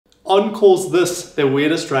On calls this their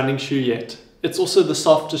weirdest running shoe yet. It's also the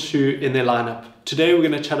softest shoe in their lineup. Today we're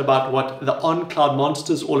going to chat about what the On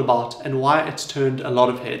Cloudmonster is all about and why it's turned a lot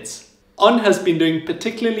of heads. On has been doing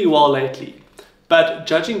particularly well lately, but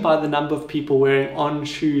judging by the number of people wearing On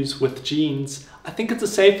shoes with jeans, I think it's a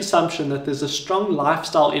safe assumption that there's a strong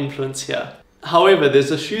lifestyle influence here. However,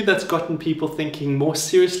 there's a shoe that's gotten people thinking more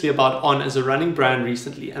seriously about On as a running brand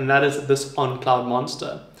recently, and that is this On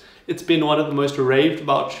Cloudmonster. It's been one of the most raved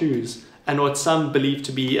about shoes, and what some believe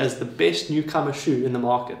to be as the best newcomer shoe in the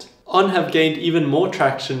market. On have gained even more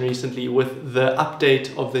traction recently with the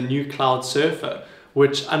update of the new Cloud Surfer,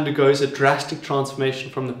 which undergoes a drastic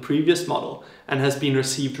transformation from the previous model and has been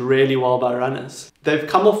received really well by runners. They've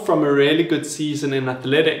come off from a really good season in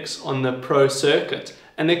athletics on the pro circuit,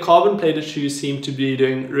 and their carbon plated shoes seem to be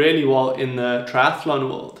doing really well in the triathlon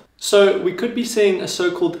world. So we could be seeing a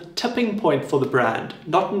so-called tipping point for the brand,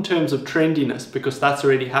 not in terms of trendiness because that's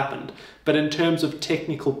already happened, but in terms of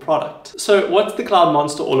technical product. So what's the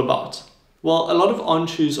Cloudmonster all about? Well, a lot of On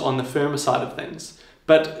shoes are on the firmer side of things,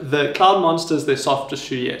 but the Cloudmonster is their softest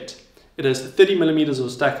shoe yet. It has 30mm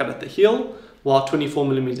of stack out at the heel, while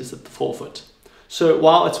 24mm at the forefoot. So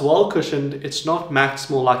while it's well cushioned, it's not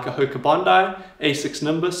maximal like a Hoka Bondi, Asics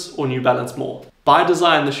Nimbus, or New Balance More. By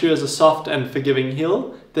design, the shoe has a soft and forgiving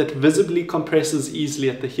heel that visibly compresses easily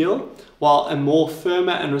at the heel, while a more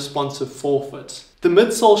firmer and responsive forefoot. The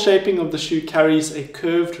midsole shaping of the shoe carries a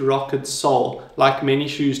curved rocketed sole, like many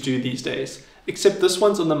shoes do these days, except this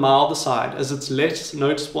one's on the milder side as it's less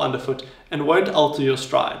noticeable underfoot and won't alter your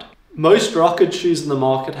stride. Most rocketed shoes in the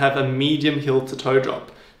market have a medium heel to toe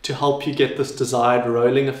drop to help you get this desired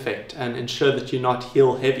rolling effect and ensure that you're not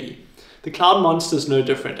heel heavy. The Cloudmonster is no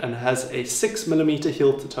different and has a 6mm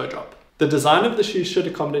heel to toe drop. The design of the shoe should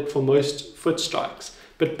accommodate for most foot strikes,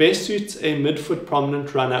 but best suits a midfoot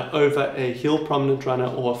prominent runner over a heel prominent runner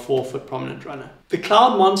or a forefoot prominent runner. The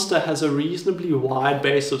Cloudmonster has a reasonably wide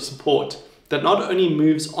base of support that not only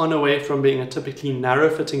moves On away from being a typically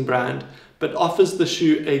narrow-fitting brand, but offers the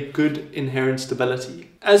shoe a good inherent stability.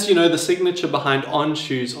 As you know, the signature behind On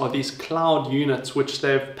shoes are these cloud units which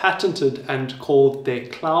they've patented and called their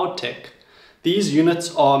Cloud Tech. These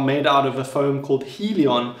units are made out of a foam called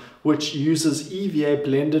Helion, which uses EVA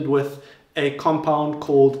blended with a compound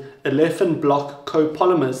called olefin block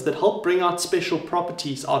copolymers that help bring out special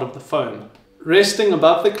properties out of the foam. Resting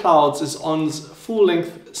above the clouds is On's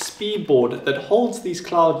full-length speed board that holds these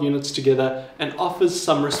cloud units together and offers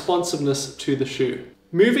some responsiveness to the shoe.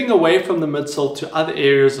 Moving away from the midsole to other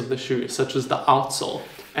areas of the shoe, such as the outsole,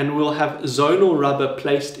 and we'll have zonal rubber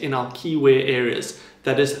placed in our key wear areas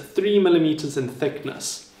that is 3mm in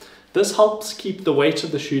thickness. This helps keep the weight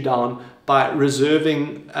of the shoe down by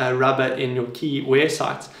reserving rubber in your key wear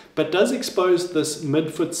sites, but does expose this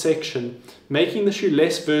midfoot section, making the shoe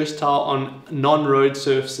less versatile on non-road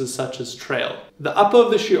surfaces such as trail. The upper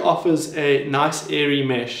of the shoe offers a nice airy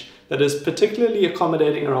mesh that is particularly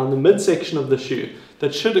accommodating around the midsection of the shoe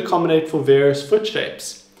that should accommodate for various foot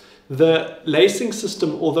shapes. The lacing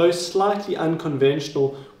system, although slightly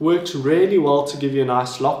unconventional, works really well to give you a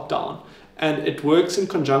nice lockdown, and it works in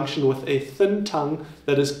conjunction with a thin tongue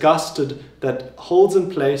that is gusted that holds in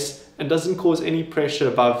place and doesn't cause any pressure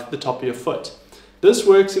above the top of your foot. This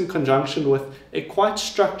works in conjunction with a quite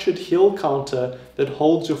structured heel counter that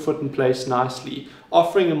holds your foot in place nicely,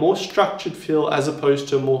 offering a more structured feel as opposed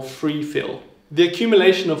to a more free feel. The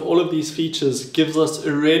accumulation of all of these features gives us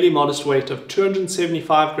a really modest weight of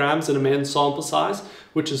 275 grams in a men's sample size,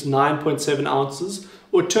 which is 9.7 ounces,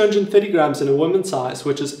 or 230 grams in a women's size,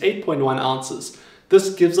 which is 8.1 ounces.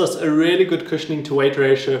 This gives us a really good cushioning to weight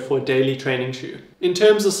ratio for a daily training shoe. In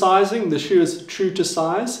terms of sizing, the shoe is true to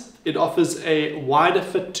size. It offers a wider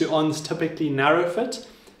fit to On's typically narrow fit.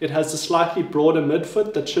 It has a slightly broader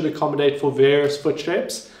midfoot that should accommodate for various foot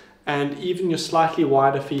shapes, and even your slightly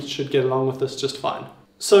wider feet should get along with this just fine.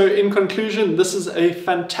 So in conclusion, this is a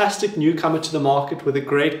fantastic newcomer to the market with a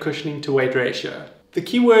great cushioning to weight ratio. The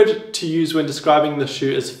key word to use when describing this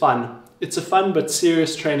shoe is fun. It's a fun but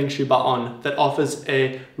serious training shoe by On that offers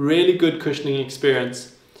a really good cushioning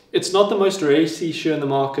experience. It's not the most racy shoe in the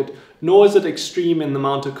market, nor is it extreme in the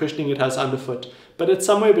amount of cushioning it has underfoot, but it's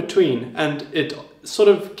somewhere between, and it sort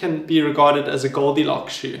of can be regarded as a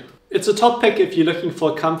Goldilocks shoe. It's a top pick if you're looking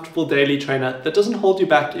for a comfortable daily trainer that doesn't hold you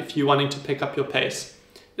back if you're wanting to pick up your pace.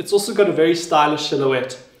 It's also got a very stylish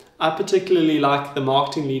silhouette. I particularly like the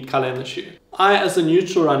marketing lead color in the shoe. I, as a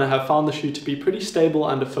neutral runner, have found the shoe to be pretty stable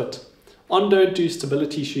underfoot. On don't do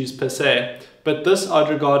stability shoes per se, but this I'd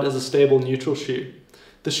regard as a stable neutral shoe.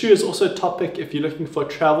 The shoe is also a top pick if you're looking for a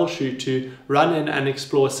travel shoe to run in and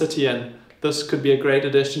explore a city in. This could be a great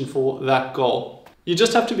addition for that goal. You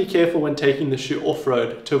just have to be careful when taking the shoe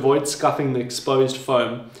off-road to avoid scuffing the exposed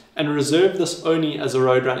foam, and reserve this only as a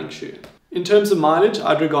road running shoe. In terms of mileage,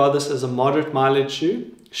 I'd regard this as a moderate mileage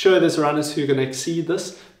shoe. Sure, there's runners who are going to exceed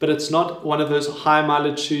this, but it's not one of those high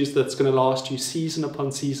mileage shoes that's going to last you season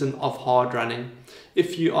upon season of hard running.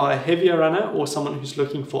 If you are a heavier runner or someone who's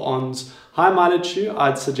looking for ON's high mileage shoe,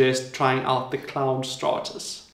 I'd suggest trying out the Cloud Stratus.